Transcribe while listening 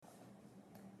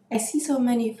I see so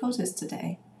many photos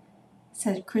today,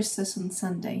 said Christus on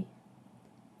Sunday,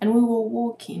 and we were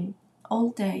walking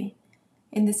all day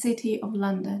in the city of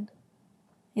London.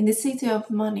 In the city of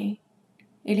money,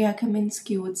 Ilya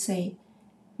Kaminsky would say,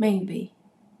 maybe.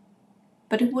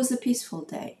 But it was a peaceful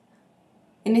day,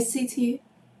 in a city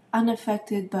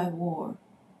unaffected by war,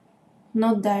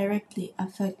 not directly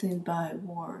affected by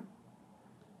war.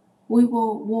 We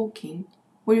were walking,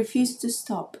 we refused to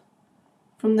stop.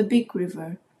 From the big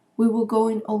river, we were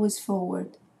going always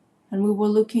forward, and we were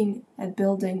looking at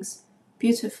buildings,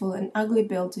 beautiful and ugly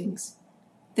buildings.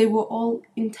 They were all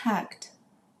intact,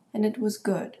 and it was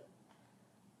good.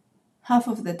 Half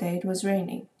of the day it was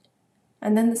raining,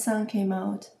 and then the sun came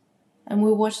out, and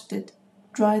we watched it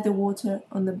dry the water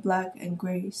on the black and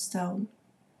grey stone.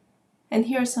 And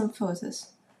here are some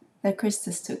photos that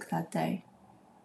Christus took that day.